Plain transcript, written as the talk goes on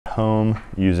home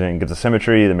using get the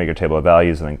symmetry, then make a table of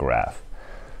values, and then graph.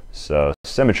 So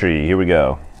symmetry, here we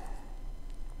go.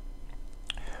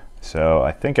 So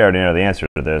I think I already know the answer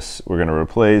to this. We're going to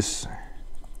replace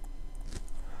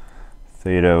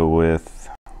theta with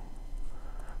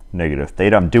negative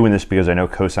theta. I'm doing this because I know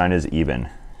cosine is even.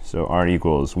 So r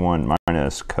equals 1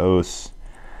 minus cos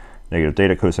negative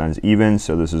theta. Cosine is even,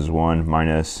 so this is 1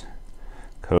 minus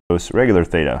cos regular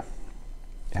theta.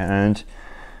 And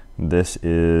this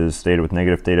is theta with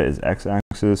negative theta is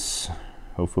x-axis.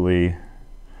 Hopefully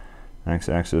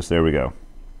x-axis, there we go.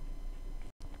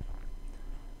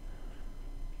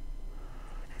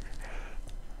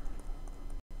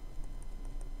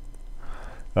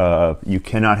 You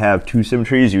cannot have two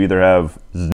symmetries. You either have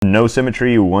no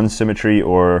symmetry, one symmetry,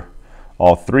 or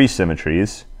all three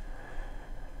symmetries.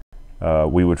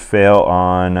 We would fail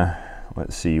on,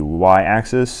 let's see,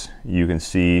 y-axis. You can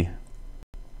see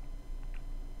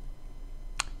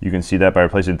that by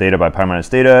replacing theta by pi minus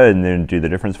theta, and then do the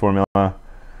difference formula,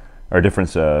 or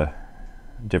difference for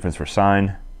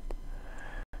sine.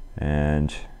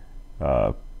 And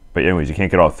but anyways, you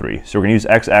can't get all three. So we're gonna use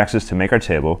x-axis to make our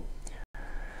table.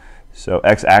 So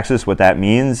x-axis, what that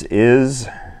means is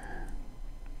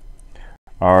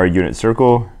our unit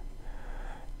circle.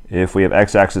 If we have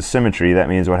x-axis symmetry, that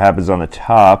means what happens on the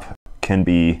top can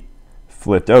be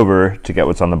flipped over to get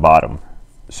what's on the bottom.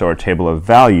 So our table of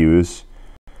values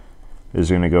is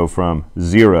going to go from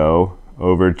 0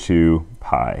 over to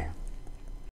pi.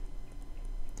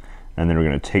 And then we're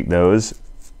going to take those,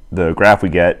 the graph we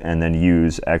get, and then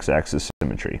use x-axis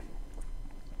symmetry.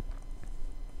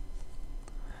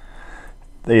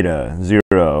 Theta,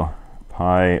 0,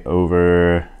 pi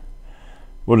over,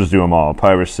 we'll just do them all.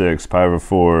 Pi over 6, pi over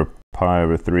 4, pi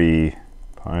over 3,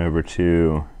 pi over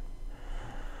 2.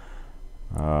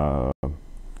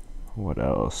 What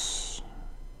else?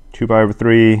 2 pi over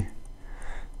 3,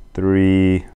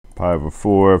 3 pi over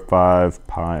 4, 5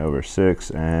 pi over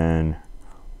 6, and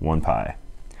 1 pi.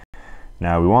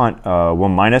 Now we want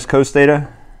 1 minus cos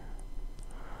theta.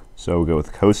 So we'll go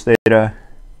with cos theta,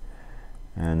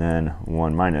 and then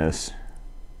 1 minus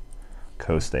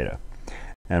cos theta.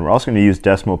 And we're also going to use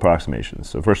decimal approximations.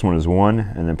 So the first one is 1,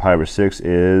 and then pi over 6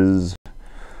 is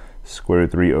square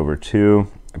root 3 over 2.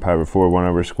 And pi over 4, 1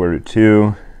 over square root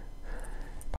 2.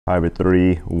 Pi over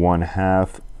 3,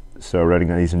 1/2. So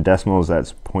writing these in decimals,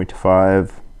 that's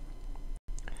 0.5.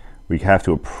 We have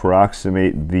to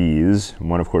approximate these.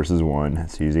 1, of course, is 1.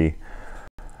 That's easy.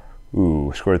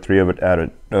 Ooh, square root 3 of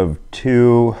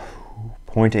 2.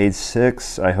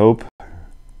 0.86, I hope.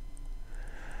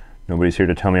 Nobody's here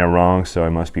to tell me I'm wrong, so I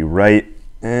must be right.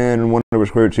 And 1 over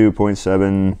square root 2,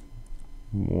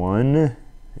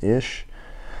 0.71-ish.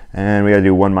 And we got to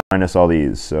do 1 minus all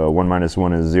these. So 1 minus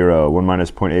 1 is 0. 1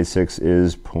 minus 0.86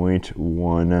 is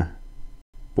 0.14.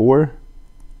 1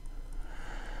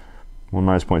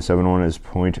 minus 0.71 is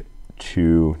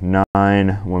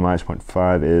 0.29. 1 minus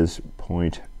 0.5 is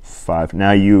 0.5.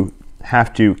 Now you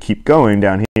have to keep going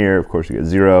down here. Of course, you get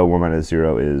 0. 1 minus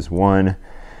 0 is 1.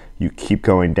 You keep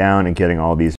going down and getting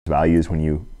all these values. When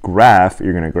you graph,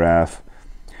 you're going to graph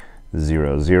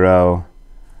 0, 0,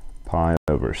 pi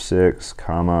over 6,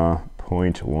 comma,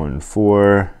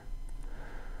 0.14,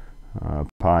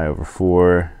 pi over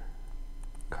 4,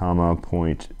 comma,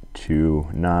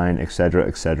 0.29, etc.,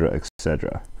 etc.,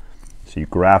 etc. So you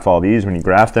graph all these. When you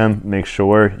graph them, make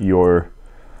sure your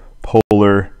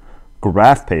polar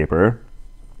graph paper,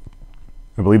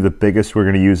 I believe the biggest we're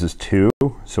going to use is 2,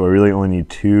 so I really only need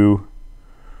 2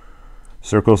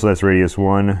 circles, so that's radius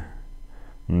 1,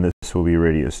 and this will be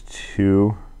radius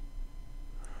 2.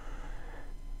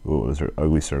 Oh, those are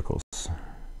ugly circles.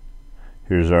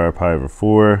 Here's our pi over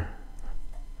 4.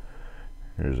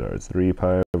 Here's our 3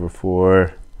 pi over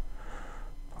 4.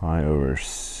 Pi over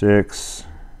 6,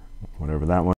 whatever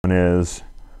that one is.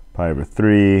 Pi over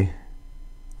 3.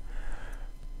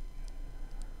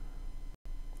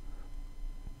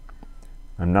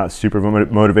 I'm not super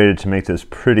motivated to make this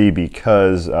pretty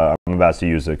because I'm about to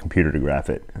use a computer to graph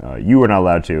it. You are not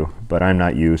allowed to, but I'm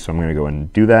not you, so I'm going to go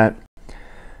and do that.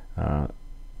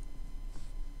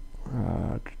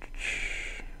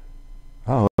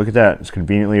 Oh, look at that. It's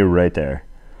conveniently right there.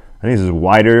 I think this is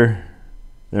wider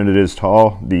than it is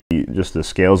tall. Just the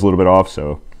scale's a little bit off,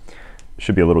 so it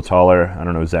should be a little taller. I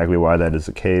don't know exactly why that is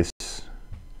the case.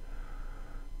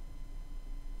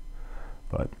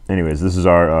 But anyways, this is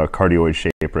our cardioid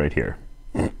shape right here.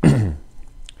 We're going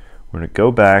to go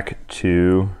back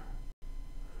to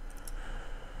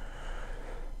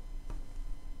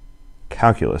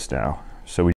calculus now.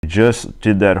 So we just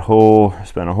did that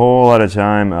spent a whole lot of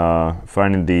time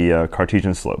finding the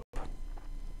Cartesian slope.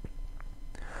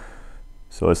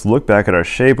 So let's look back at our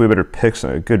shape. We better pick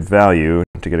a good value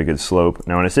to get a good slope.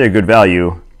 Now when I say a good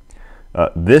value,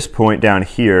 this point down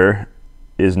here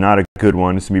is not a good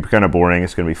one. It's going to be kind of boring.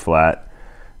 It's going to be flat.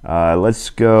 Let's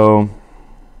go.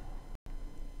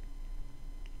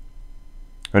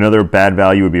 Another bad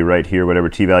value would be right here, whatever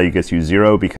t-value gets you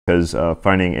 0, because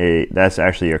finding that's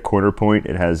actually a corner point.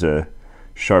 It has a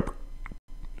sharp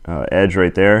edge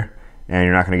right there, and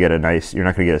you're not going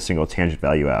to get a single tangent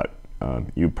value out.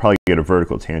 You probably get a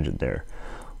vertical tangent there.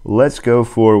 Let's go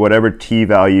for whatever t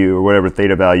value or whatever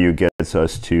theta value gets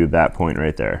us to that point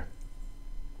right there.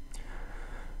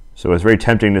 So it's very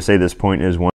tempting to say this point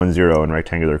is 1, 0 in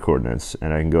rectangular coordinates,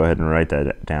 and I can go ahead and write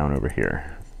that down over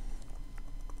here.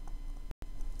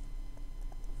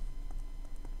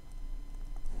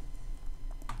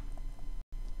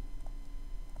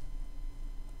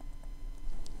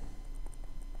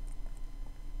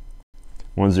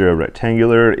 One zero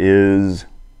rectangular is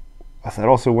that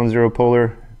also 1, 0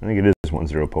 polar? I think it is 1,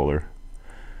 0 polar.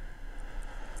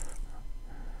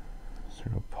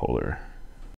 0 polar.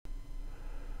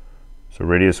 So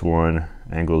radius 1,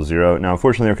 angle 0. Now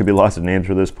unfortunately there could be lots of names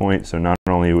for this point, so not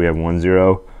only do we have 1,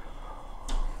 0,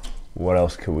 what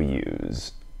else could we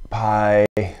use? Pi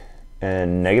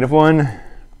and -1.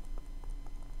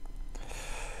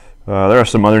 There are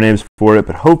some other names for it,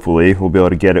 but hopefully we'll be able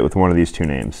to get it with one of these two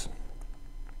names.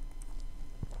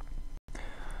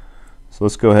 So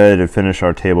let's go ahead and finish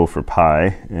our table for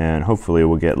pi, and hopefully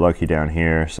we'll get lucky down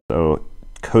here. So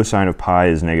cosine of pi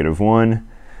is -1,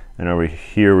 and over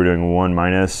here we're doing 1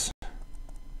 minus.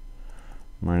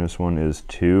 -1 is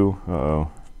 2.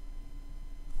 Uh-oh.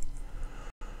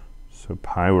 So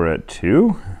pi, we're at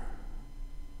 2.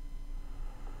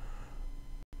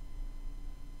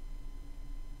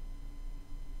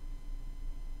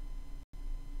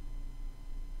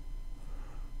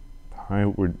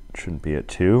 Pi shouldn't be at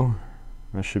 2.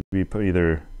 That should be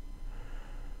either,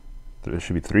 it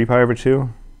should be 3 pi over 2.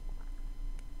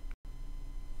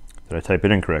 Did I type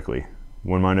it incorrectly?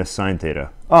 1 minus sine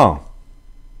theta. Oh,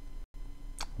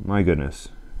 my goodness.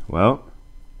 Well,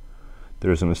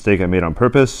 there's a mistake I made on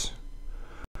purpose.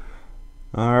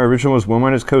 Our original was 1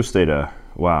 minus cos theta.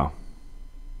 Wow.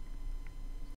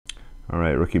 All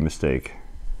right, rookie mistake.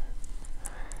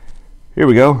 Here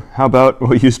we go. How about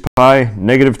we'll use pi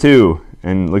 -2,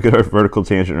 and look at our vertical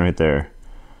tangent right there.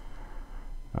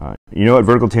 You know what,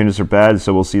 vertical tangents are bad,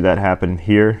 so we'll see that happen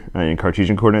here in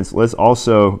Cartesian coordinates. Let's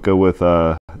also go with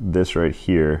this right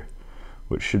here,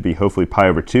 which should be hopefully pi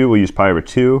over 2. We'll use pi over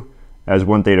 2 as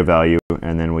one theta value,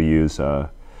 and then we'll use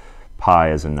pi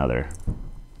as another.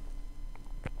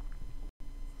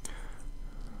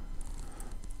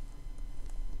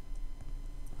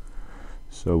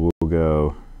 So we'll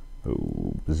go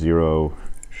 0,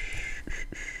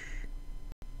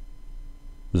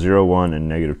 0, 1, and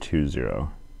 -2,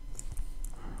 0.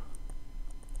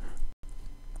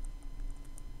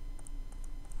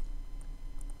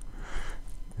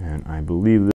 And I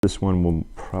believe this one will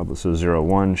probably, so 0,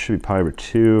 1 should be pi over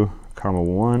 2, comma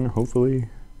 1, hopefully.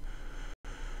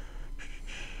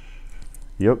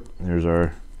 Yep, there's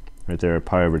our, right there,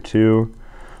 pi over 2.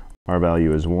 Our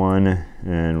value is 1,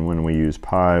 and when we use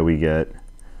pi, we get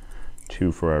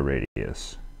 2 for our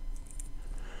radius.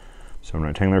 So in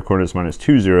rectangular coordinates,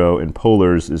 -2, 0, in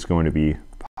polars is going to be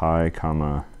pi,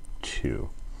 comma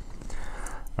 2.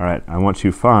 All right, I want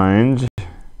to find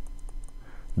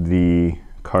the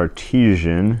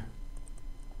Cartesian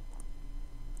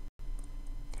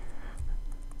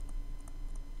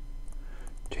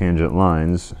tangent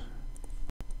lines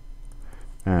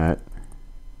at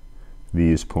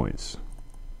these points.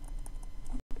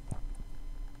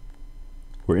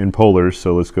 We're in polars,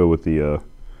 so let's go with the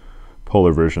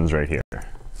polar versions right here.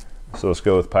 So let's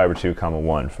go with pi over 2, comma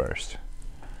 1 first.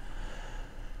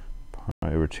 Pi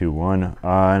over 2, 1.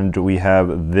 And we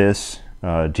have this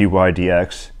dy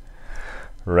dx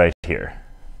right here.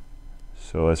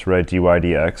 So let's write dy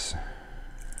dx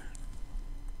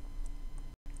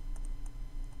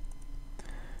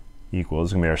equals,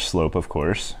 it's going to be our slope, of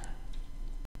course.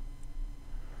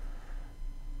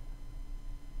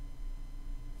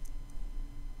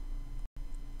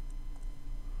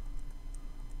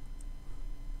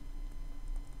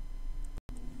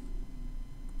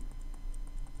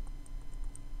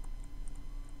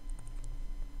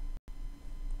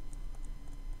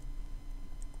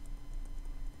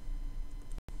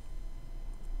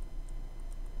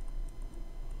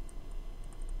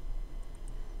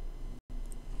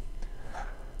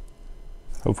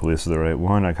 Hopefully this is the right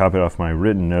one. I copied off my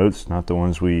written notes, not the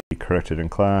ones we corrected in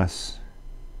class.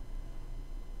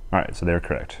 All right, so they're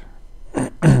correct.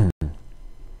 All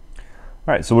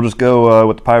All right, so we'll just go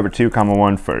with the pi over 2 comma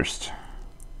 1 first.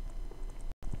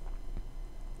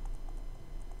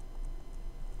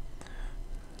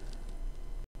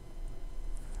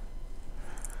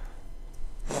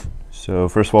 So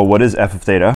first of all, what is f of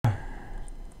theta?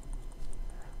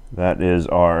 That is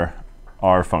our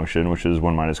r function, which is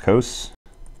 1 minus cos.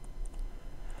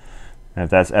 And if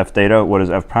that's f theta, what is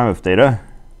f prime of theta?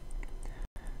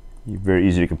 Very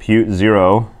easy to compute.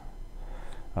 0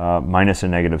 minus a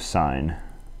negative sign,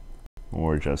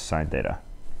 or just sine theta.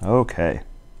 Okay.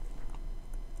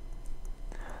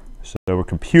 So we're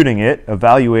computing it,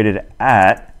 evaluated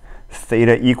at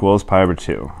theta equals pi over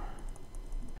 2.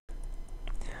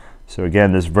 So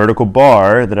again, this vertical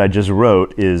bar that I just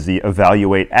wrote is the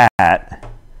evaluate at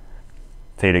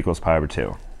theta equals pi over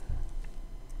 2.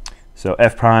 So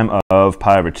f prime of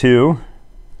pi over 2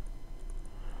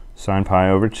 sine pi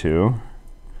over 2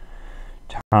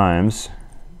 times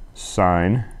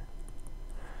sine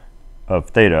of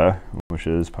theta, which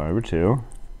is pi over 2,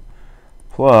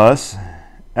 plus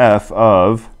f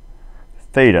of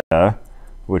theta,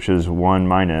 which is 1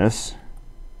 minus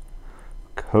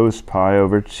cos pi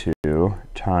over 2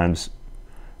 times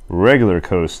regular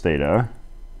cos theta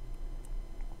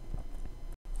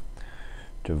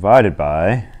divided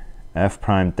by f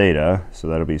prime theta, so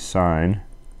that'll be sine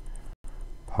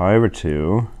pi over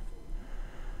 2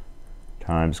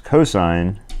 times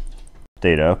cosine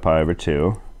theta pi over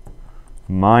 2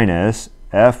 minus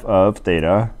f of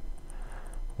theta,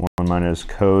 1 minus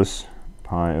cos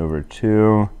pi over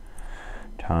 2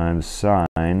 times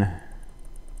sine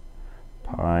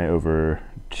pi over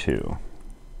 2.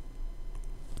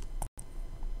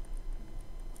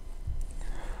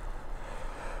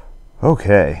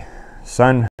 Okay,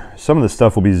 some of the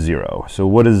stuff will be 0. So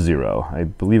what is 0? I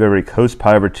believe every cos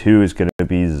pi over 2 is going to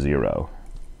be 0.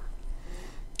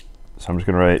 So I'm just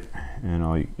going to write, and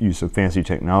I'll use some fancy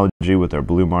technology with our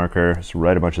blue marker. Just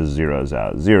write a bunch of zeros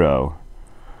out. 0,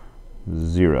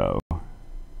 0.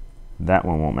 That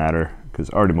one won't matter because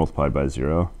it's already multiplied by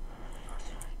 0.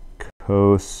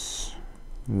 Cos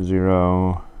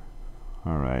 0.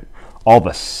 All right. All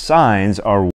the signs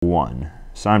are 1.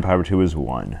 Sine pi over 2 is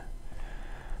 1.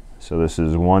 So this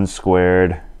is 1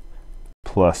 squared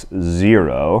plus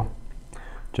 0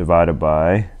 divided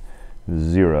by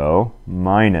 0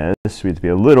 minus, we have to be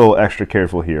a little extra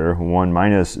careful here, 1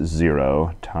 minus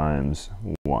 0 times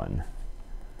 1.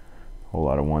 A whole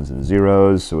lot of 1s and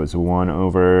 0s, so it's 1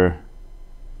 over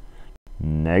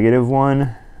negative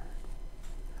 1,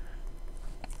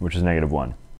 which is negative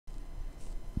 1.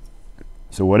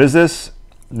 So what is this?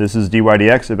 This is dy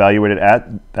dx evaluated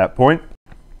at that point.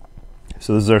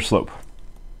 So this is our slope.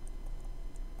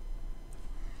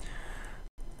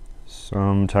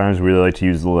 Sometimes we really like to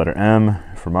use the letter m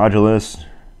for modulus.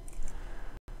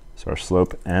 So our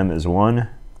slope m is 1.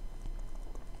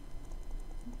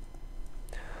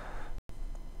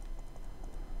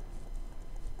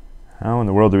 How in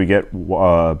the world do we get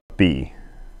b?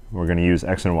 We're going to use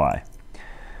x and y.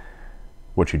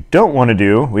 What you don't want to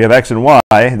do, we have x and y,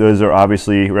 those are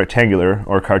obviously rectangular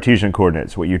or Cartesian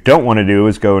coordinates. What you don't want to do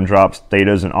is go and drop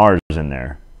thetas and r's in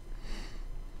there.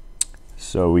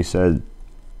 So we said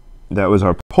that was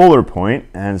our polar point,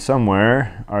 and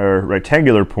somewhere our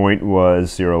rectangular point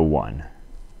was 0, 1.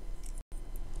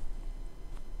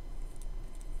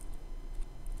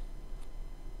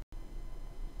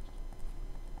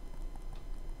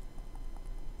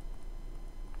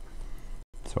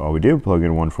 So all we do, plug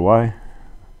in 1 for y.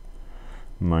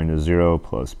 Minus 0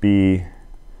 plus b.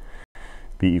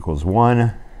 b equals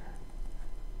 1.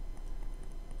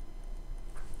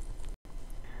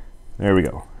 There we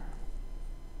go.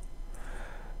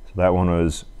 So that one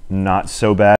was not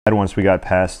so bad once we got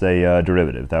past the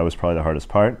derivative. That was probably the hardest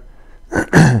part.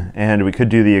 And we could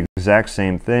do the exact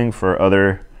same thing for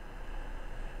other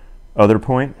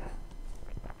point.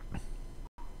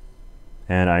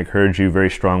 And I encourage you very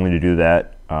strongly to do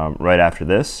that right after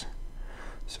this.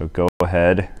 So go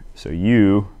ahead. So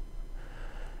you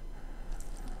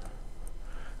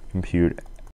compute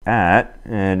at,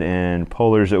 and in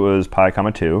polars it was pi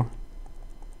comma 2.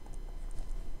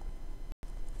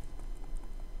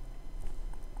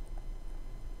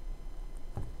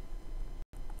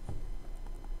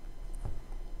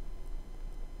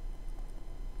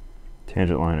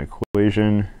 Tangent line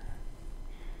equation,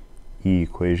 E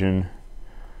equation.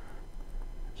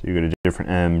 So you go to different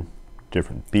m,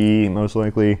 different b, most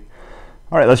likely.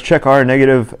 All right, let's check our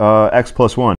negative x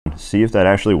plus 1, see if that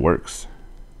actually works.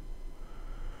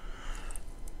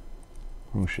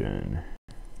 Function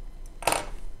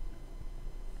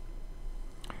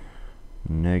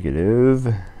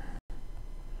negative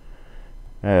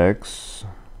x,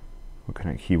 What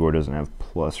kind of keyboard doesn't have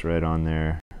plus right on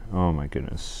there? Oh my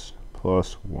goodness.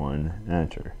 +1,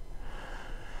 enter.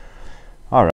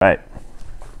 All right.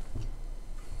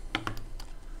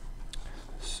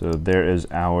 So there is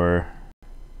our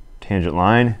tangent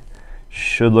line.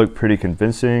 Should look pretty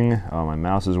convincing. Oh, my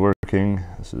mouse is working.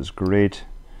 This is great.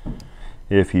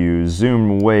 If you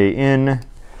zoom way in,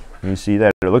 you see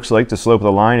that it looks like the slope of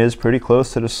the line is pretty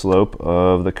close to the slope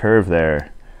of the curve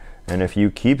there. And if you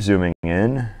keep zooming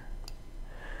in,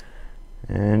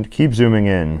 and keep zooming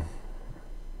in,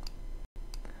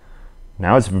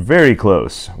 now it's very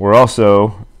close. We're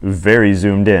also very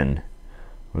zoomed in.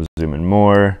 We'll zoom in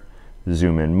more,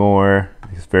 zoom in more.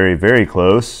 It's very, very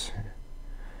close.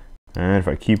 And if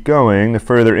I keep going, the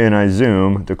further in I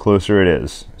zoom, the closer it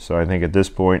is. So I think at this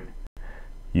point,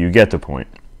 you get the point.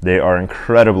 They are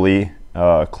incredibly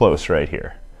close right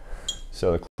here.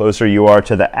 So the closer you are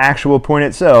to the actual point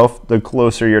itself, the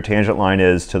closer your tangent line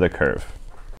is to the curve.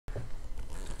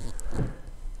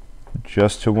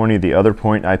 Just to warn you, the other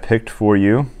point I picked for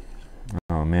you,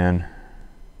 oh man,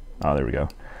 oh there we go.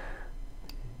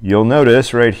 You'll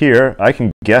notice right here, I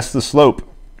can guess the slope.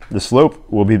 The slope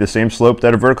will be the same slope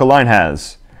that a vertical line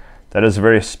has. That is a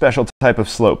very special type of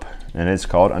slope, and it's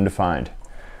called undefined.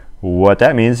 What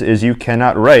that means is you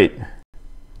cannot write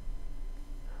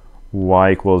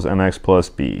y equals mx plus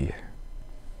b.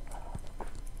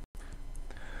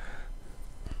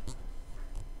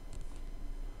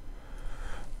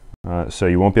 So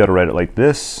you won't be able to write it like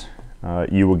this.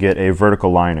 You will get a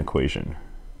vertical line equation.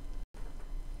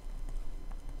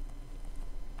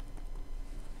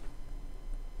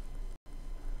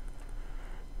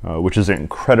 Which is an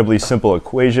incredibly simple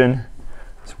equation.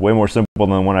 It's way more simple than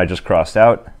the one I just crossed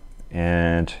out.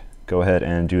 And go ahead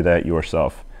and do that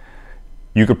yourself.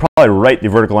 You could probably write the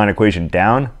vertical line equation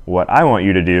down. What I want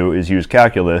you to do is use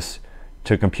calculus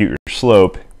to compute your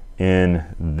slope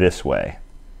in this way.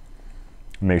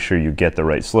 Make sure you get the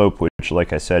right slope, which,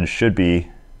 like I said, should be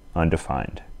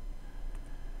undefined,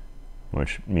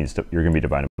 which means that you're going to be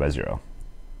divided by 0.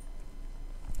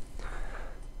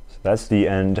 So that's the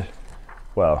end.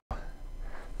 Well,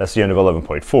 that's the end of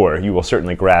 11.4. You will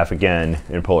certainly graph again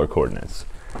in polar coordinates,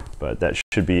 but that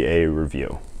should be a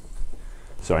review.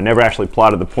 So I never actually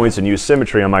plotted the points and used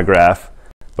symmetry on my graph,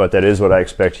 but that is what I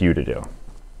expect you to do.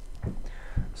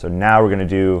 So now we're going to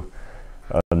do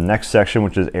the next section,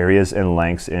 which is areas and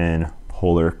lengths in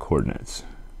polar coordinates.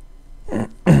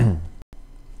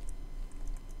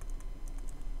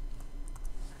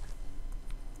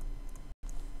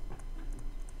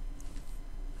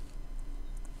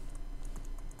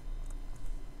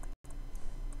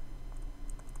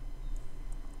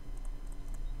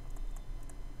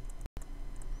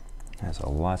 Has a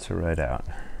lot to write out.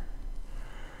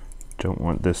 Don't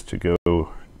want this to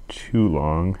go too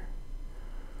long.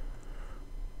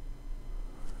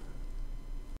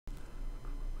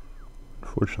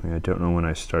 Unfortunately, I don't know when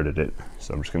I started it,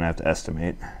 so I'm just going to have to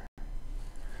estimate.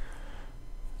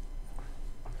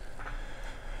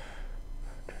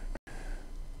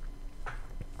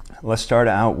 Let's start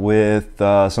out with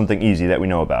something easy that we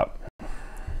know about.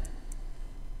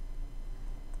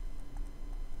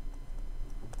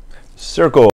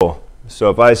 Circle. So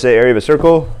if I say area of a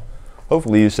circle,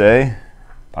 hopefully you say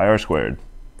pi r squared.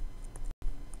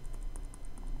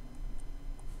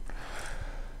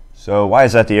 So why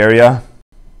is that the area?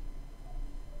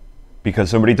 Because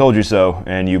somebody told you so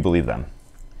and you believe them.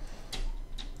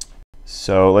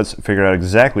 So let's figure out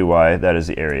exactly why that is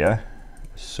the area.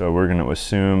 So we're going to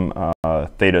assume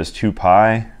theta is 2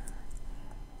 pi.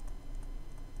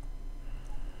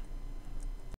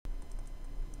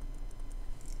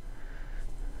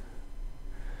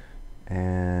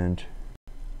 And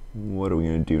what are we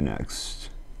going to do next?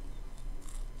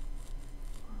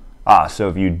 So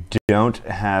if you don't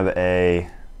have a,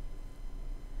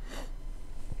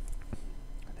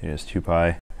 theta is 2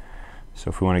 pi. So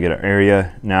if we want to get our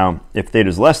area, now if theta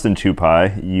is less than 2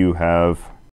 pi, you have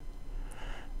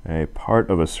a part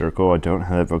of a circle. I don't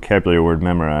have that vocabulary word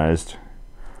memorized.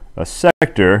 A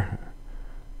sector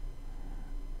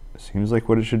seems like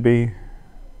what it should be.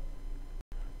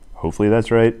 Hopefully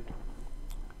that's right.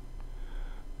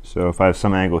 So if I have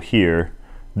some angle here,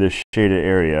 this shaded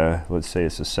area, let's say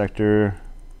it's a sector,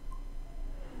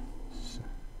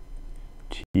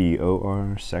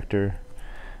 TOR, sector,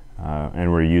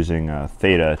 and we're using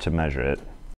theta to measure it.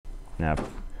 Now,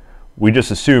 we just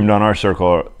assumed on our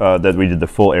circle that we did the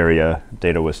full area,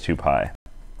 theta was 2 pi.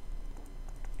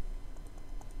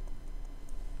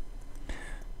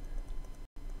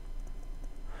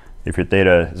 If your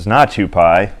theta is not 2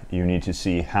 pi, you need to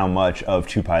see how much of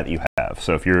 2 pi that you have.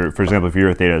 So if you're, for example, if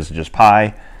your theta is just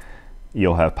pi,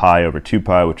 you'll have pi over 2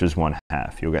 pi, which is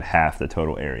 1/2. You'll get half the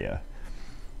total area.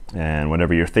 And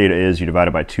whatever your theta is, you divide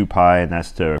it by 2 pi, and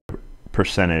that's the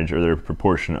percentage or the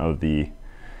proportion of the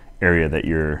area that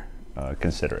you're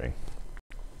considering.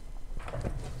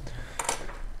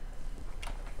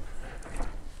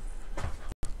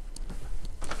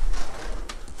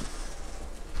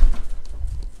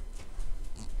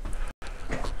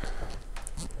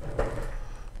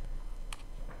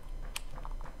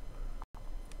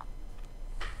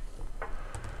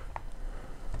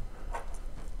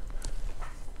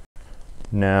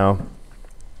 Now,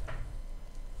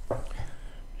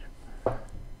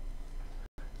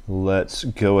 let's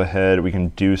go ahead, we can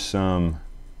do some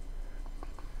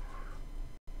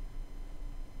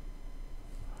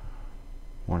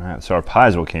so our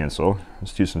pi's will cancel.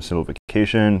 Let's do some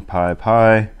simplification.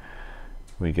 Pi,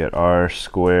 we get r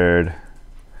squared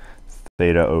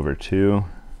theta over 2.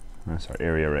 That's our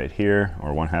area right here,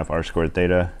 or 1/2 r squared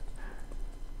theta,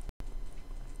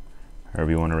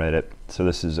 however you want to write it. So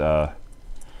this is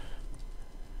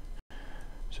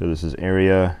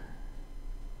area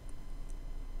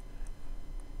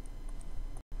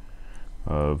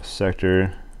of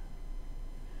sector,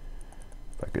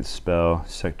 if I could spell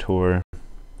sector,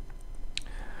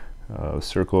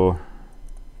 circle,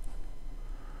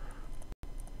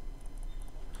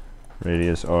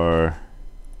 radius r,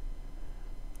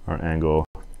 our angle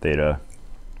theta.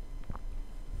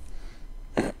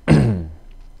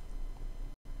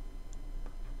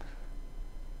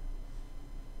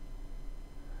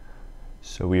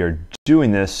 So we are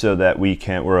doing this so that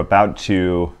we're about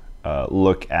to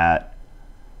look at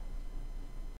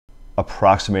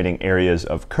approximating areas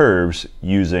of curves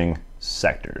using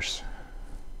sectors.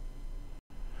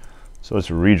 So let's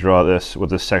redraw this, what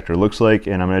this sector looks like,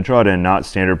 and I'm going to draw it in not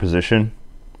standard position.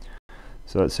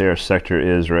 So let's say our sector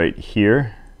is right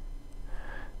here.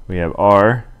 We have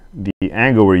r. The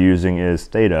angle we're using is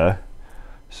theta,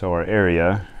 so our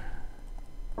area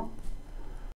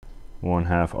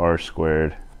 1/2 r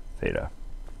squared theta.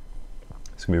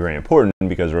 It's going to be very important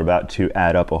because we're about to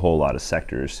add up a whole lot of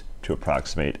sectors to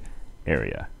approximate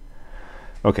area.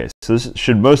 Okay, so this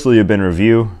should mostly have been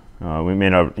review. You may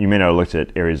not have looked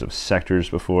at areas of sectors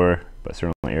before, but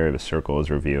certainly area of a circle is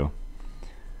review.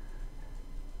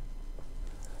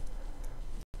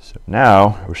 So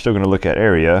now we're still going to look at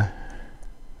area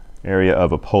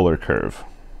of a polar curve.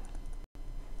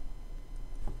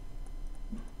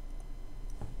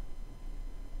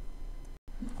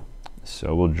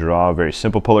 So we'll draw a very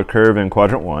simple polar curve in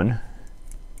quadrant 1.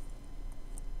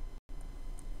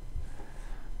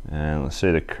 And let's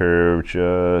say the curve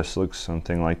just looks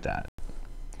something like that.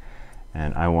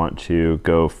 And I want to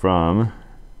go from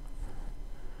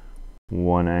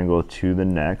one angle to the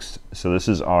next. So this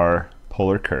is our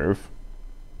polar curve.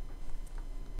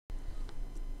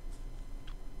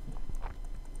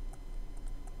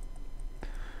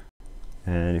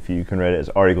 And if you can write it as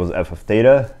r equals f of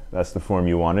theta, that's the form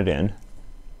you want it in.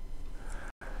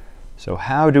 So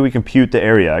how do we compute the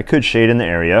area? I could shade in the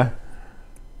area.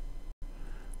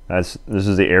 This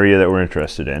is the area that we're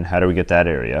interested in. How do we get that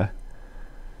area?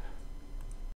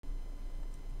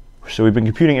 So we've been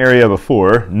computing area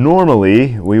before.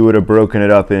 Normally, we would have broken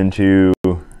it up into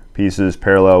pieces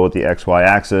parallel with the xy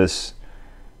axis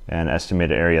and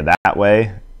estimated area that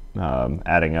way.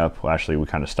 Adding up, well, actually we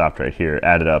kind of stopped right here,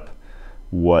 added up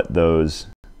what those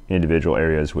individual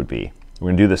areas would be. We're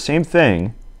going to do the same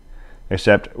thing,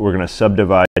 except we're going to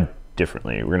subdivide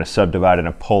differently. We're going to subdivide in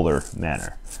a polar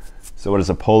manner. So what does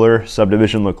a polar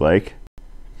subdivision look like?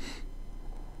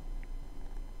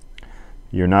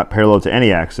 You're not parallel to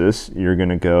any axis. You're going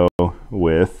to go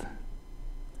with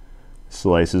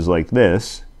slices like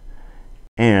this.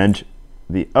 And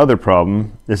the other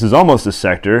problem, this is almost a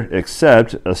sector,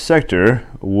 except a sector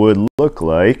would look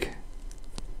like,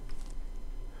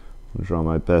 I'll draw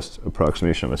my best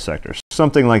approximation of a sector,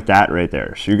 something like that right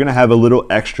there. So you're going to have a little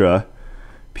extra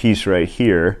piece right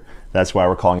here. That's why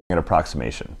we're calling it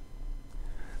approximation.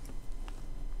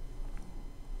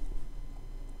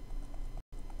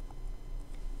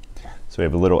 So we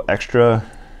have a little extra,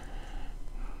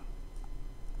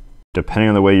 depending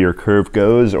on the way your curve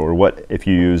goes, or what if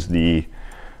you use the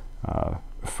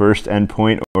first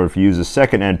endpoint, or if you use the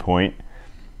second endpoint,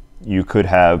 you could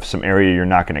have some area you're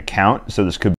not going to count. So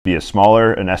this could be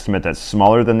an estimate that's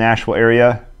smaller than the actual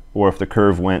area, or if the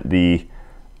curve went the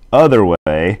other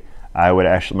way,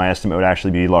 my estimate would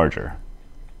actually be larger.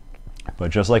 But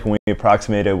just like when we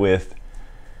approximated with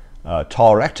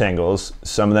tall rectangles,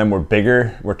 some of them were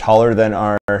bigger, were taller than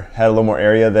had a little more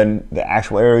area than the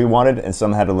actual area we wanted, and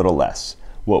some had a little less.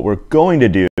 What we're going to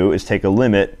do is take a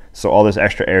limit So all this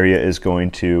extra area is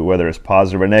going to, whether it's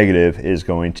positive or negative, is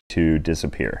going to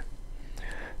disappear.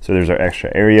 So there's our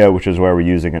extra area, which is why we're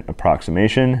using an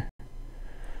approximation.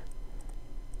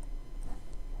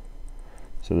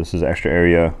 So this is extra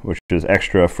area, which is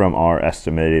extra from our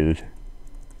estimated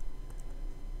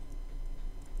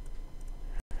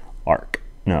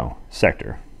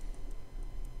sector.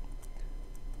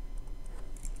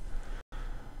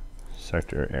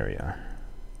 Sector area.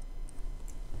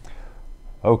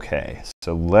 Okay,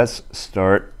 so let's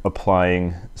start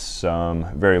applying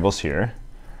some variables here.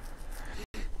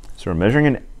 So we're measuring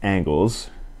in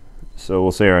angles. So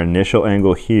we'll say our initial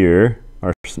angle here,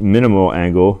 our minimal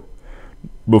angle.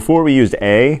 Before we used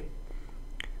A,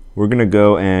 we're going to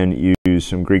go and use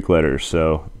some Greek letters.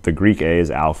 So the Greek A is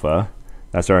alpha.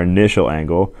 That's our initial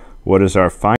angle. What is our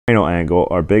final angle,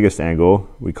 our biggest angle?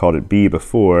 We called it B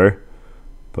before,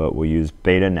 but we'll use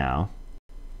beta now.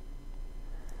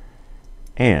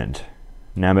 And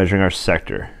now measuring our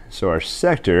sector. So our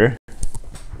sector,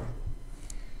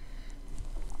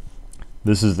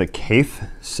 this is the kth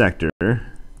sector.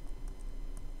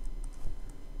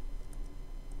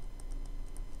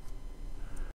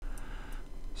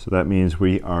 So that means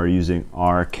we are using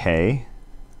RK.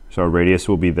 So our radius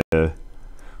will be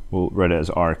we'll write it as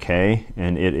RK,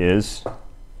 and it is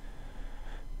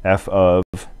f of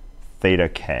theta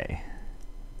k.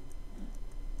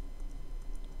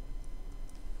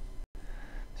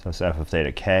 So it's f of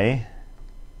theta k.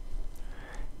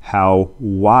 How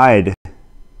wide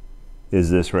is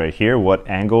this right here? What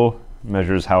angle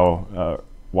measures how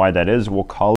wide that is? We'll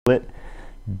call it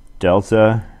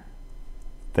delta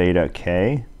theta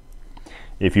k.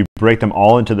 If you break them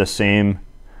all into the same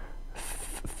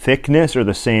thickness, or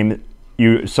the same,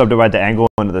 you subdivide the angle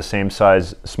into the same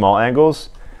size small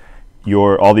angles,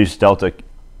 all these delta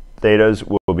thetas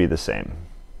will be the same.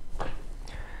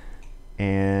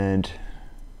 And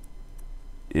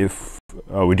if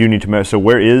we do need to measure, so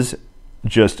where is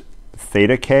just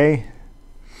theta k?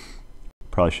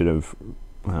 Probably should have,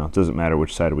 well, it doesn't matter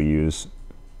which side we use.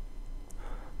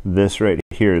 This right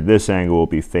here, this angle will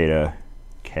be theta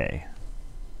k.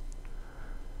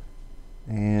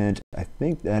 And I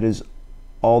think that is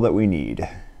all that we need.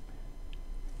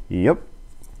 Yep.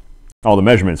 All the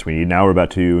measurements we need. Now we're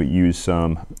about to use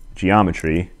some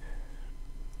geometry.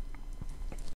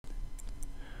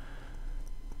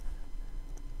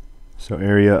 So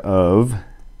area of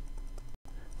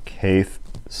kth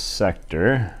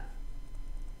sector.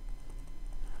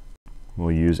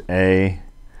 We'll use a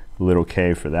little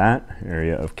k for that.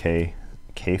 Area of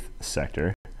kth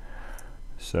sector.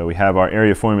 So we have our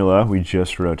area formula we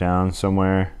just wrote down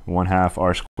somewhere, 1/2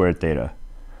 r squared theta.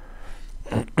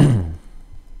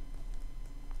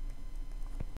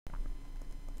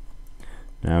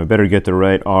 Now we better get the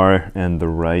right r and the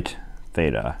right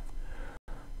theta.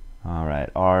 All right,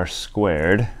 r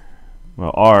squared.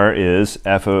 Well, r is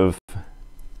f of,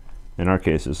 in our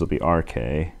case, this will be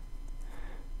rk,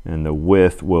 and the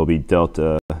width will be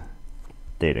delta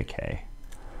theta k.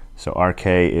 So rk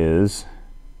is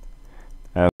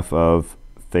f of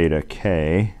theta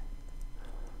k.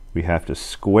 We have to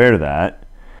square that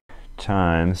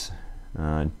times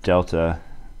delta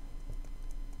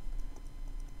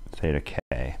theta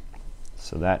k.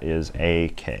 So that is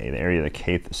AK, the area of the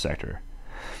kth sector.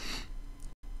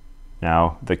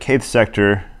 Now, the kth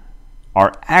sector,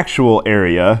 our actual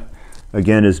area,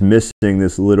 again, is missing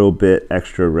this little bit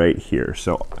extra right here.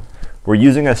 So we're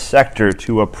using a sector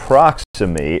to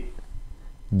approximate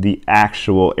the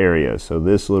actual area. So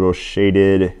this little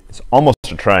shaded, it's almost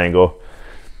a triangle.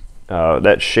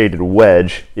 That shaded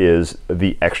wedge is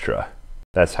the extra.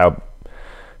 That's how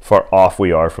far off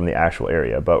we are from the actual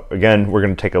area. But again, we're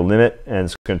going to take a limit and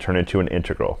it's going to turn into an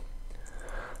integral.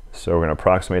 So we're going to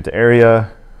approximate the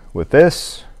area with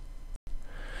this.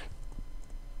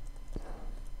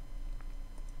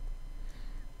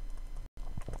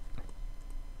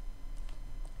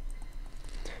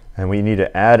 And we need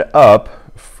to add up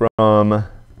from,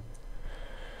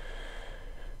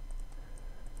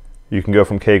 you can go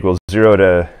from k equals 0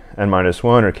 to n minus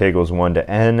 1, or k equals 1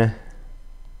 to n,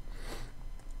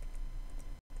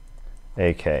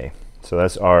 ak. So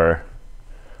that's our,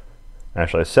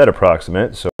 actually I said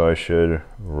approximate, so I should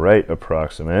write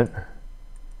approximate.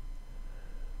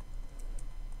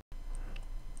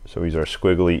 So these are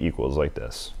squiggly equals like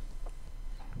this.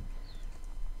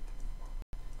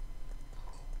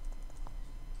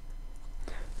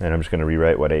 And I'm just going to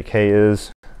rewrite what AK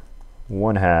is.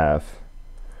 1/2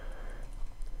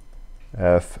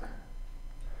 f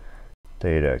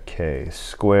theta k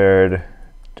squared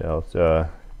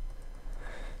delta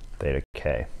theta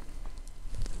k.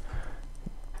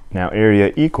 Now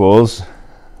area equals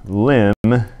lim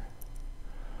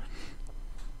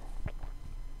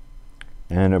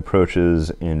n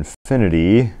approaches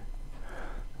infinity,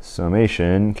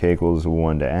 summation k equals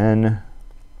 1 to n,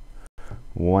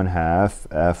 1/2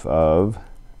 f of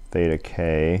theta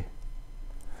k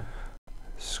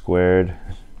squared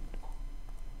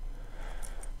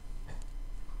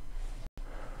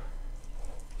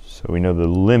so we know the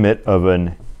limit of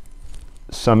an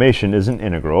summation is an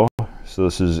integral, so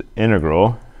this is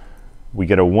integral. We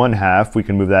get a 1/2, we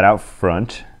can move that out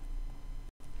front.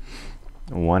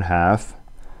 1/2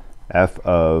 f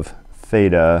of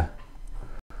theta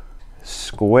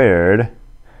squared,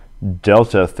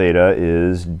 delta theta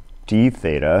is d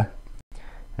theta,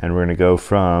 and we're going to go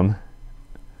from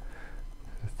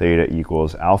theta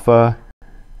equals alpha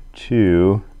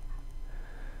to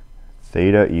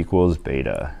theta equals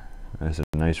beta. There's a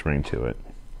nice ring to it.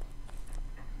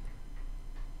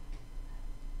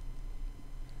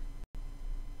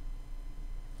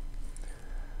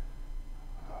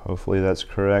 Hopefully that's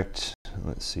correct.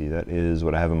 Let's see, that is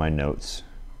what I have in my notes.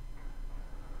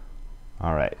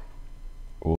 All right,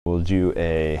 we'll do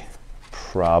a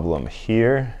problem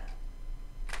here.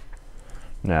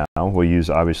 Now, we'll use,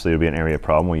 obviously it'll be an area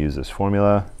problem, we'll use this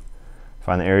formula.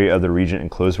 Find the area of the region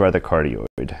enclosed by the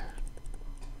cardioid.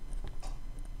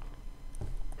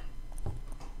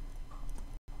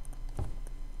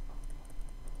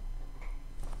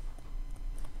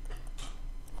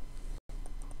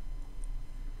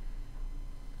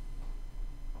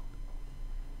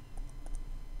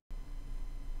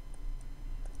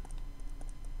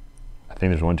 I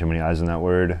think there's one too many eyes in that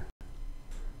word,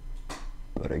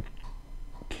 but I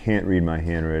can't read my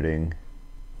handwriting.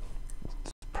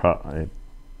 Oh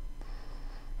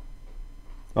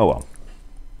well.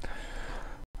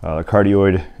 The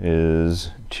cardioid is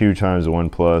 2 times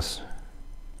 1 plus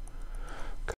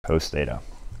cos theta.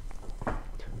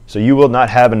 So you will not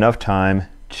have enough time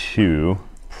to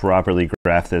properly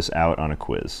graph this out on a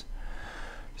quiz.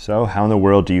 So how in the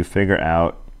world do you figure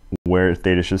out where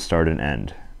theta should start and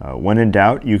end? When in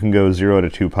doubt, you can go 0 to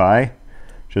 2 pi.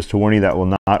 Just to warn you, that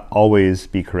will not always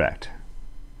be correct.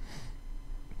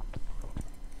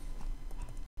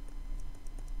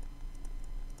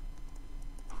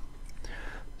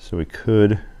 So we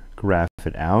could graph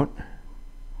it out.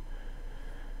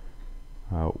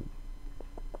 So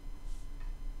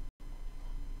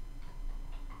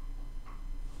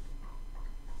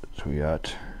we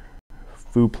got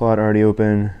foo plot already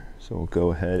open. So we'll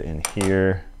go ahead in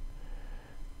here.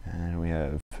 And we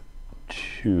have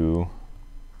 2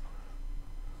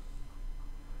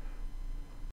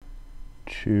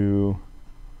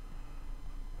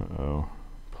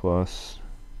 plus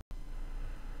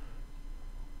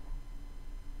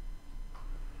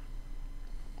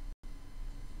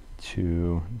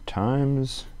 2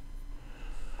 times,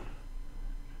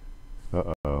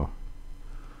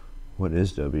 what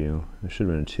is W? There should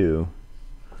have been a 2.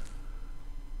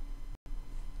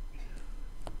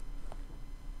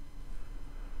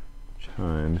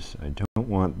 Times, I don't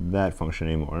want that function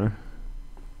anymore.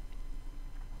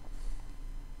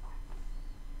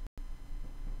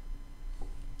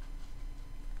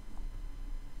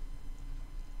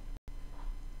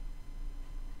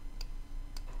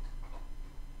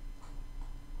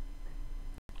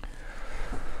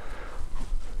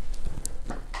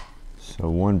 So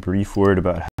one brief word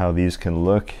about how these can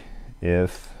look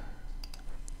if,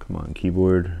 come on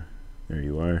keyboard, there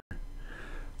you are.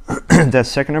 That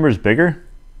second number is bigger,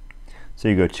 so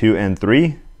you go 2 and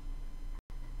 3,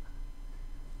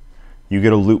 you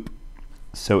get a loop.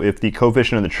 So if the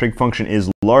coefficient of the trig function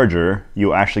is larger,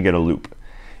 you'll actually get a loop.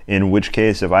 In which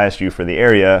case, if I asked you for the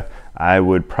area, I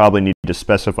would probably need to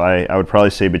specify, I would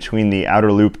probably say between the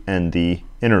outer loop and the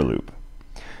inner loop.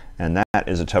 And that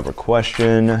is a tougher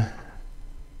question.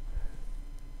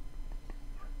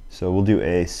 So we'll do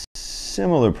a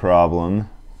similar problem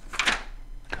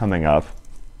coming up.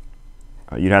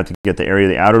 You'd have to get the area of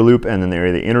the outer loop and then the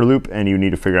area of the inner loop, and you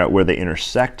need to figure out where they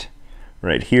intersect.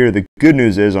 Right here, the good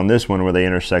news is on this one, where they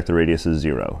intersect, the radius is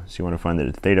 0. So you want to find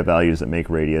the theta values that make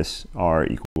radius r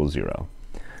equals 0.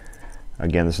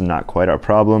 Again, this is not quite our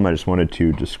problem. I just wanted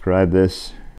to describe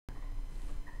this.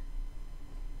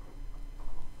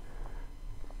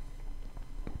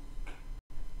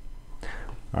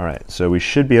 All right, so we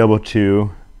should be able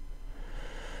to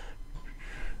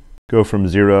go from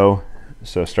 0.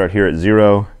 So start here at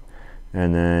 0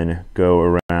 and then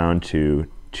go around to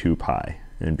 2 pi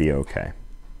and be okay.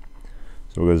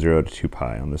 So we'll go 0 to 2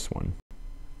 pi on this one.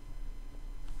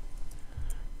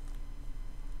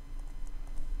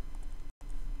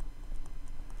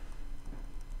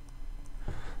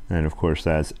 And of course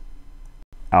that's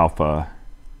alpha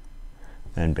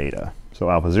and beta. So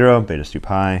alpha 0, beta is 2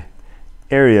 pi.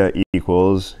 Area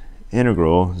equals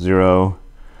integral 0,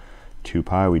 2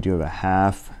 pi. We do have a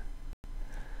half.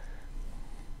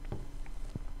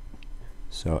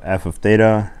 So f of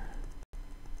theta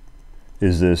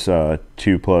is this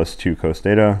 2 plus 2 cos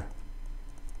theta,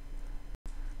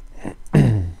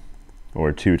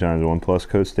 or 2 times 1 plus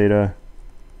cos theta.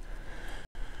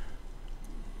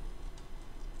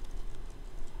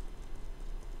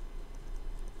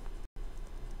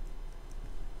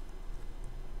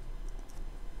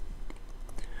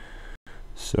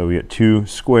 So we get 2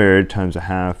 squared times a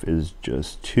half is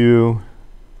just 2.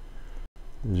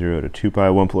 0 to 2 pi,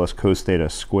 1 plus cos theta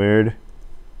squared.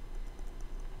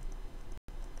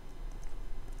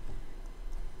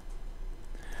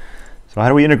 So how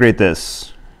do we integrate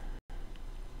this?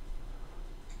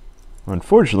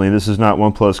 Unfortunately, this is not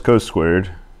 1 plus cos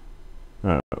squared.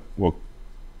 Well,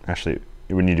 actually,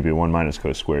 it would need to be 1 minus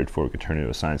cos squared before we could turn it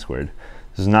into a sine squared.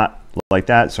 This is not like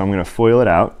that, so I'm going to FOIL it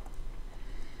out.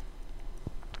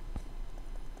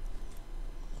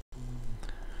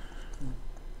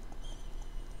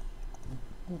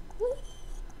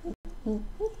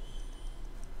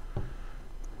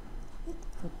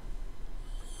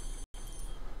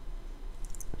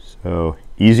 So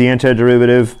easy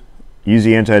antiderivative,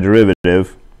 easy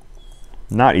antiderivative,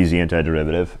 not easy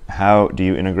antiderivative. How do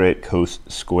you integrate cos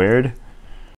squared?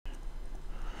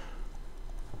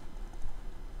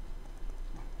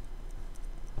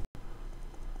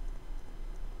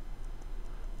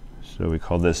 So we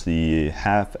call this the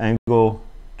half angle,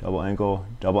 double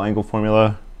angle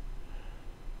formula.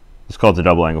 Let's call it the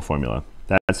double angle formula.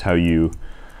 That's how you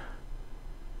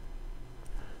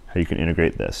can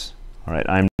integrate this. All right,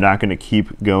 I'm not going to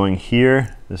keep going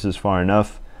here. This is far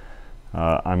enough.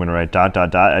 I'm going to write dot, dot,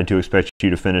 dot. I do expect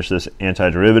you to finish this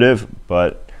antiderivative,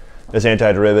 but this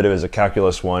antiderivative is a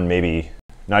calculus 1, maybe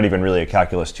not even really a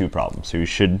calculus 2 problem. So you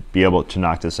should be able to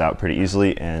knock this out pretty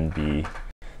easily, and there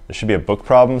should be a book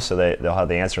problem, so they'll have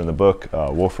the answer in the book.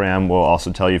 Wolfram will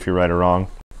also tell you if you're right or wrong.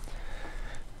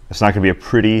 It's not going to be a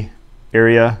pretty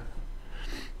area,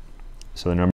 so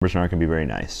the numbers aren't going to be very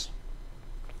nice.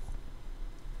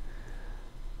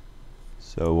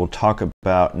 So we'll talk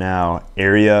about now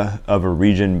area of a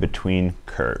region between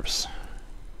curves.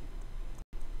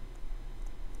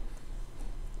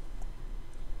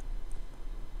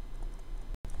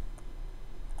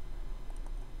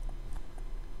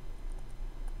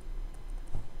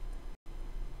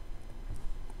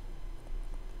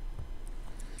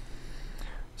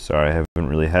 Sorry, I haven't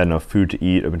really had enough food to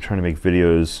eat. I've been trying to make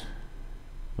videos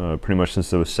pretty much since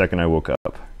the second I woke up.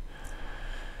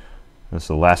 That's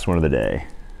the last one of the day,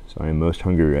 so I am most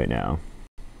hungry right now.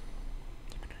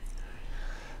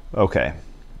 Okay,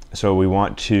 so we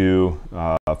want to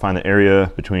find the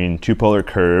area between two polar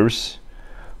curves.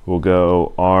 We'll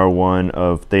go R1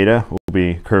 of theta will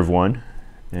be curve 1,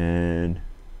 and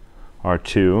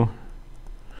R2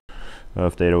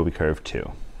 of theta will be curve 2.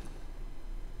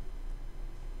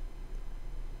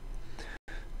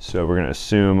 So we're going to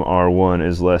assume R1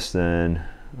 is less than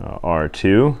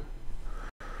R2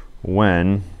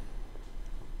 when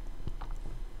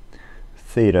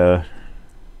theta,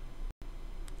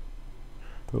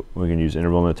 we can use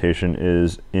interval notation,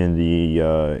 is in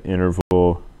the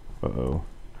interval, we'll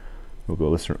go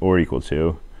less than or equal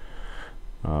to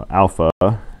alpha,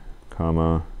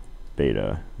 comma,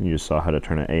 beta. You just saw how to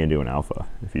turn an A into an alpha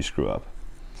if you screw up.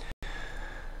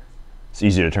 It's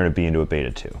easy to turn a B into a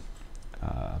beta too.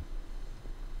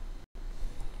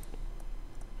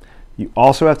 You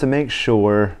also have to make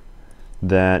sure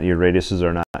that your radiuses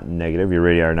are not negative, your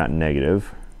radii are not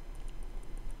negative.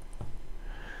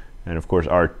 And of course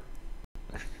our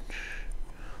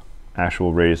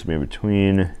actual radius will be in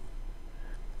between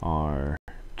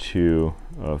R2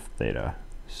 of theta.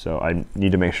 So I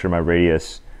need to make sure my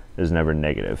radius is never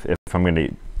negative if I'm going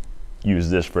to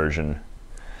use this version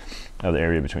of the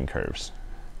area between curves.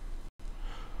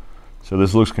 So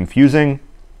this looks confusing,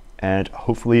 and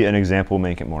hopefully an example will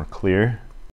make it more clear.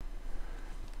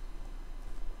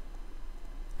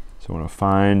 So I want to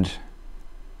find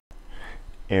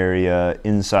area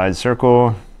inside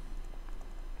circle.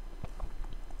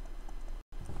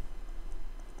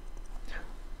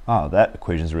 Oh, that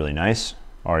equation is really nice.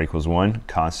 R equals 1,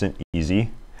 constant,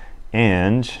 easy.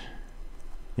 And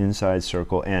inside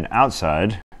circle and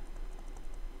outside,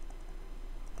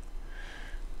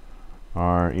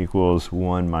 R equals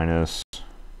 1 minus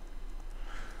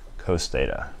cos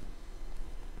theta.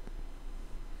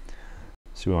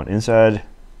 So we want inside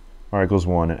R equals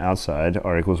 1 and outside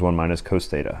R equals 1 minus cos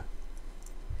theta.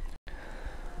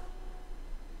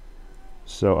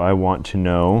 So I want to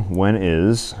know when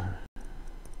is,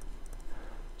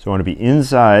 so I want to be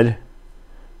inside,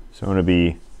 so I want to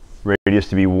be radius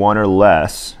to be 1 or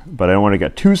less, but I don't want to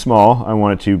get too small. I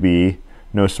want it to be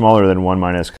no smaller than 1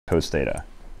 minus cos theta.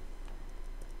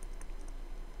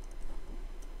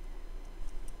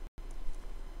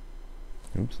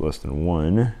 Oops, less than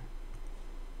 1.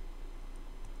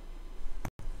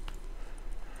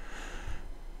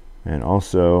 And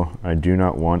also, I do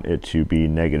not want it to be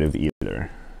negative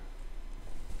either.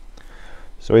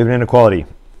 So we have an inequality.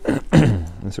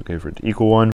 It's okay for it to equal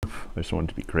 1. I just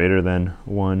want it to be greater than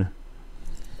 1.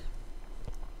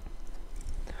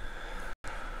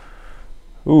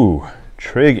 Ooh,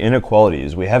 trig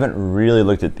inequalities. We haven't really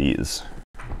looked at these.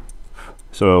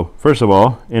 So first of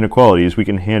all, inequalities, we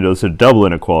can handle this a double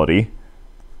inequality.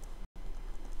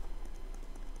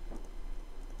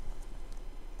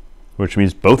 Which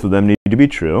means both of them need to be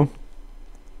true.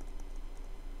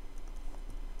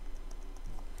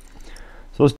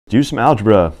 So let's do some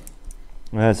algebra.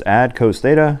 Let's add cos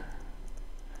theta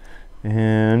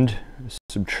and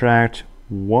subtract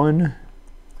 1.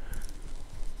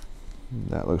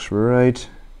 That looks right.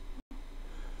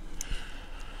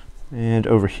 And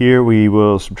over here we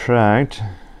will subtract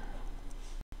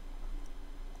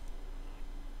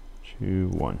 2,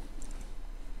 1.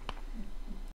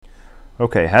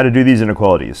 Okay, how to do these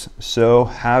inequalities. So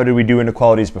how did we do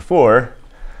inequalities before?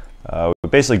 We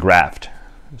basically graphed.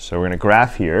 So we're going to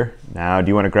graph here. Now, do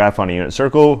you want to graph on a unit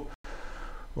circle,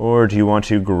 or do you want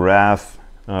to graph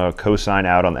cosine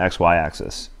out on the xy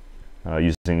axis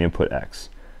using the input x?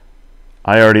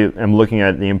 I already am looking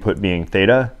at the input being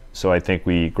theta, so I think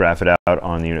we graph it out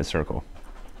on the unit circle.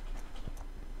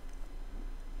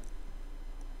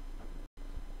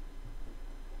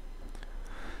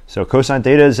 So cosine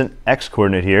theta is an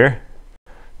x-coordinate here.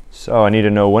 So I need to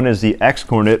know when is the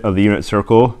x-coordinate of the unit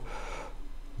circle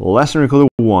less than or equal to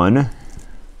 1.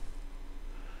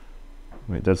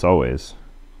 Wait, that's always.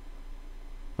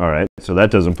 All right, so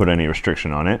that doesn't put any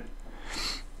restriction on it.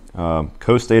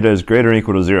 Cos theta is greater than or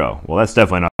equal to 0. Well, that's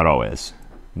definitely not always.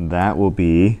 That will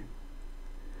be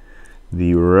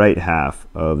the right half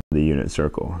of the unit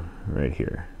circle right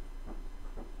here.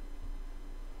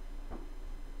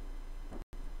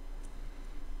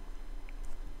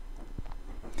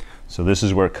 So this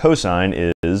is where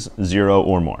cosine is 0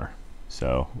 or more.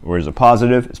 So where's a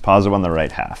positive? It's positive on the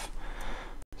right half.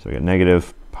 So we got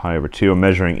negative pi over 2. I'm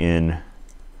measuring in,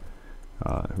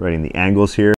 writing the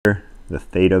angles here, the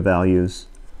theta values.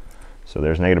 So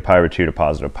there's negative pi over 2 to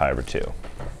positive pi over 2.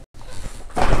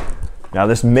 Now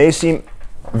this may seem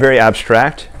very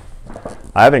abstract.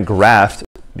 I haven't graphed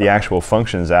the actual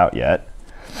functions out yet.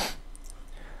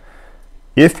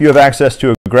 If you have access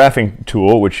to a graphing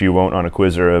tool, which you won't on a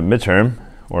quiz or a midterm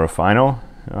or a final,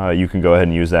 you can go ahead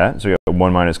and use that. So you have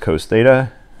 1 minus cos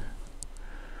theta.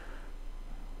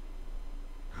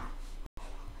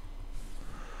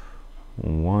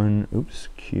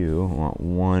 Q, I want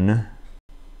 1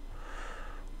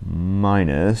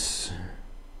 minus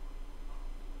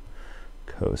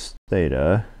cos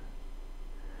theta.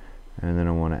 And then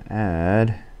I want to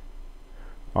add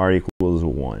r equals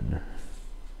 1.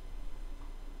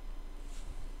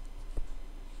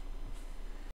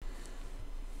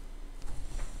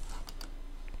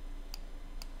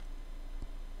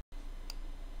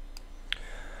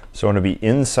 So I want to be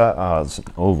inside, it's an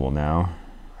oval now.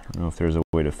 I don't know if there's a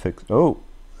way to fix, oh,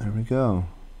 there we go.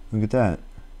 Look at that.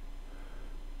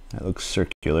 That looks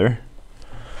circular.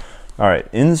 All right,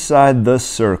 inside the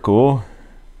circle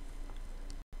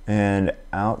and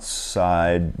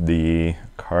outside the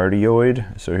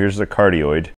cardioid. So here's the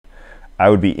cardioid.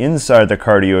 I would be inside the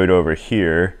cardioid over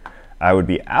here. I would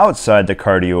be outside the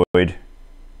cardioid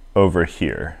over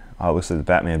here. Oh, it looks like the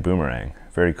Batman boomerang.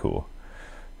 Very cool.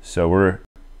 So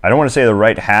I don't want to say the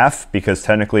right half because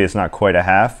technically it's not quite a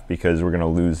half because we're going to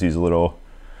lose these little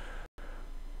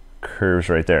curves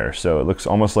right there. So it looks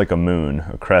almost like a moon,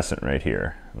 a crescent right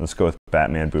here. Let's go with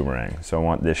Batman boomerang. So I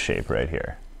want this shape right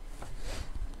here.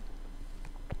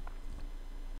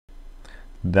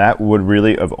 That would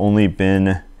really have only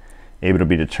been able to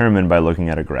be determined by looking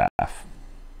at a graph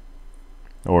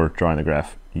or drawing the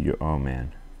graph. Oh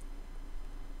man,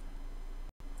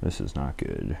 this is not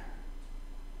good.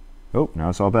 Oh, now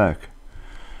it's all back.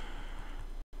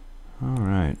 All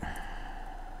right.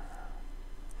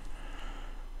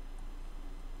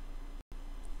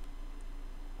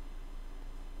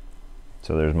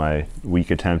 So there's my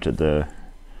weak attempt at the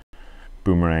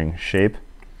boomerang shape.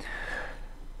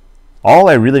 All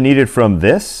I really needed from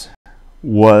this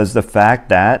was the fact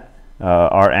that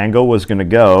our angle was going to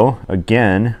go,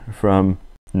 again, from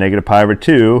negative pi over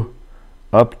 2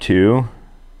 up to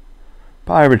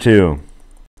pi over 2.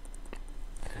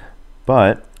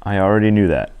 But I already knew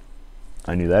that.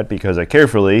 I knew that because I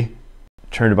carefully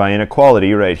turned my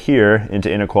inequality right here into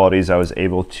inequalities I was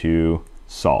able to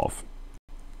solve.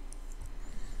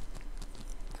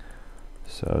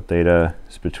 So theta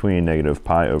is between negative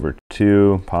pi over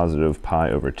 2, positive pi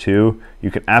over 2.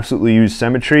 You can absolutely use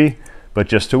symmetry, but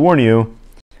just to warn you,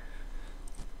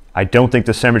 I don't think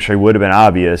the symmetry would have been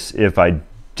obvious if I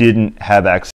didn't have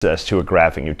access to a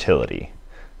graphing utility.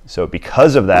 So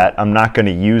because of that, I'm not going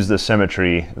to use the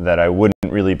symmetry that I wouldn't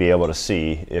really be able to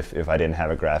see if I didn't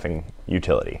have a graphing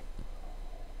utility.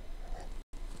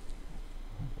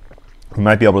 We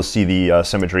might be able to see the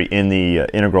symmetry in the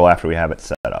integral after we have it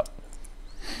set up.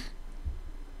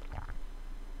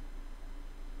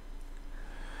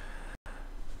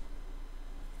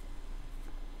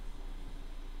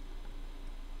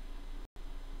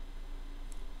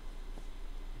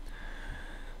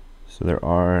 So there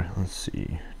are, let's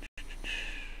see.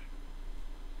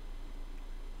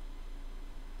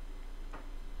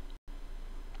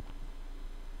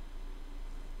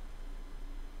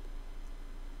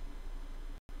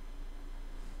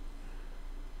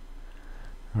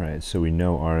 All right, so we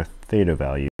know our theta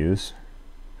values.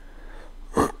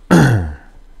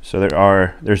 So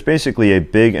there's basically a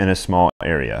big and a small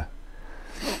area.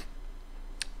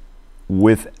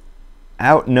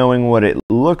 Without knowing what it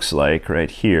looks like right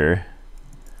here,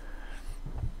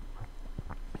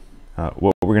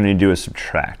 what we're going to do is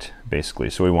subtract, basically.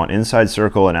 So we want inside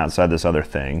circle and outside this other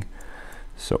thing.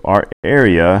 So our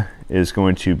area is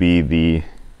going to be the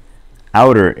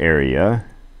outer area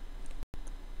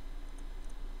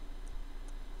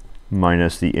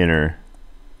minus the inner.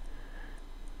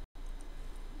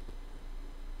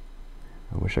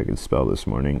 I wish I could spell this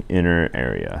morning. Inner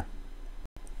area.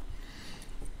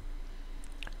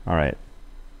 All right.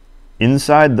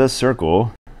 Inside the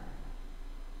circle,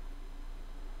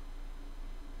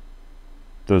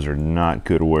 those are not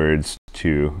good words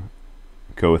to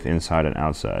go with inside and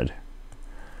outside.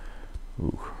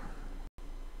 Ooh.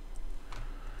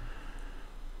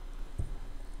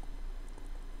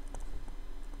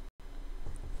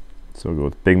 So we'll go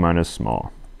with big minus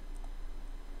small.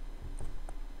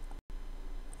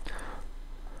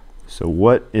 So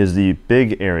what is the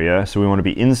big area? So we want to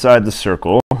be inside the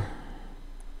circle.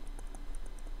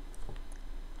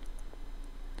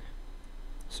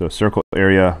 So circle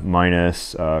area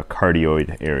minus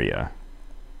cardioid area.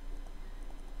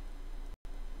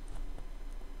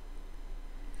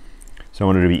 So I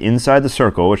wanted to be inside the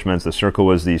circle, which means the circle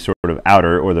was the sort of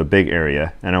outer or the big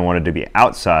area, and I wanted to be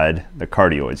outside the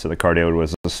cardioid. So the cardioid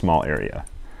was a small area.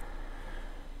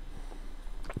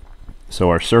 So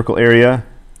our circle area,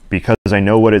 because I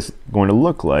know what it's going to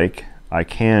look like, I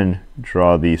can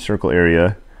draw the circle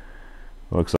area,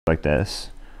 looks like this,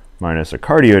 minus a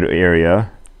cardioid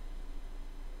area,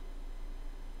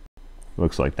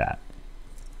 looks like that.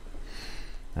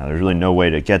 Now there's really no way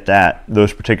to get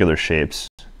those particular shapes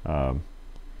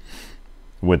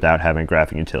without having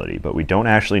graphing utility, but we don't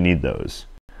actually need those.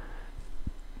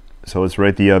 So let's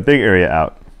write the big area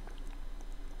out.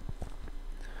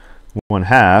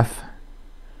 1/2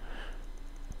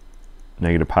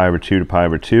 negative pi over 2 to pi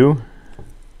over 2.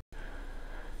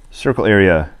 Circle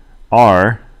area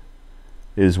r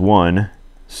is 1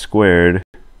 squared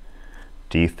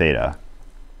d theta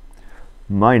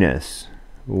minus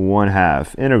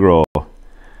 1/2 integral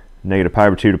negative pi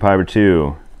over 2 to pi over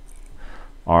 2.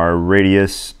 Our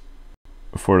radius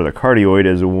for the cardioid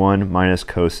is 1 minus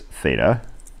cos theta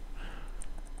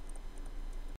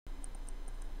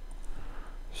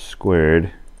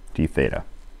squared d theta.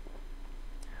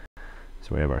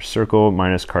 So we have our circle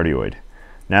minus cardioid.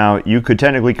 Now you could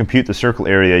technically compute the circle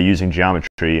area using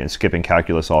geometry and skipping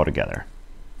calculus altogether,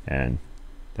 and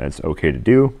that's okay to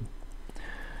do.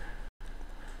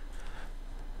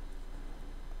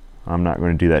 I'm not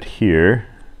going to do that here.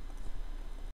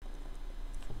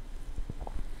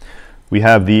 We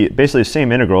have basically the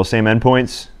same integral, same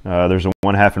endpoints. There's a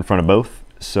 1/2 in front of both,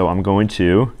 so I'm going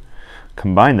to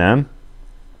combine them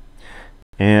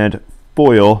and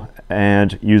FOIL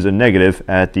and use a negative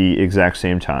at the exact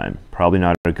same time. Probably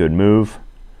not a good move.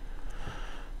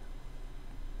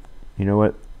 You know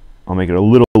what? I'll make it a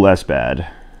little less bad.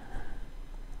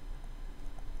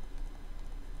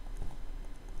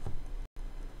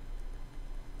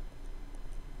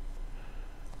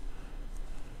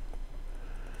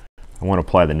 I want to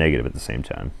apply the negative at the same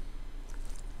time.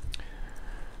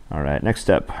 All right, next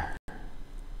step.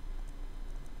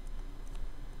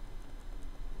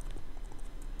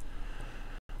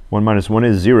 1 minus 1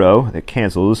 is 0. It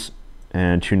cancels,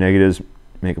 and 2 negatives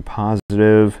make a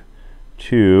positive.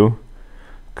 2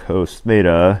 cos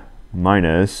theta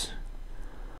minus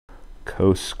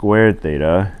cos squared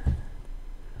theta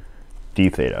d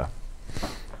theta.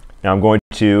 Now I'm going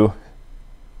to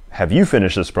have you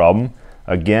finish this problem.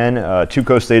 Again, 2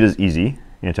 cos theta is easy.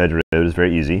 Antiderivative is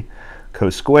very easy.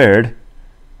 Cos squared,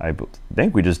 I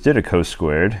think we just did a cos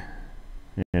squared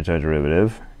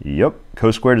antiderivative. Yep,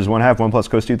 cos squared is 1/2 1 plus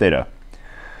cos 2 theta.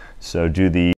 So do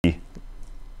the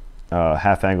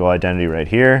half angle identity right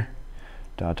here.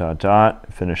 Dot, dot,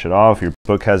 dot. Finish it off. Your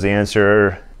book has the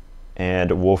answer.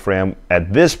 And Wolfram,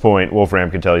 at this point,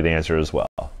 Wolfram can tell you the answer as well.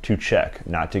 To check.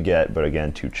 Not to get, but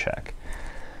again, to check.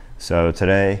 So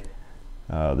today,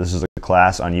 this is a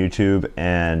class on YouTube,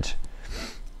 and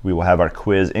we will have our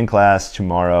quiz in class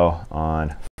tomorrow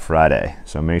on Friday.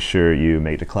 So make sure you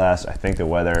make the class. I think the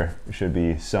weather should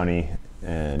be sunny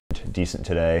and decent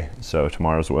today. So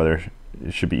tomorrow's weather,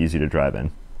 it should be easy to drive in.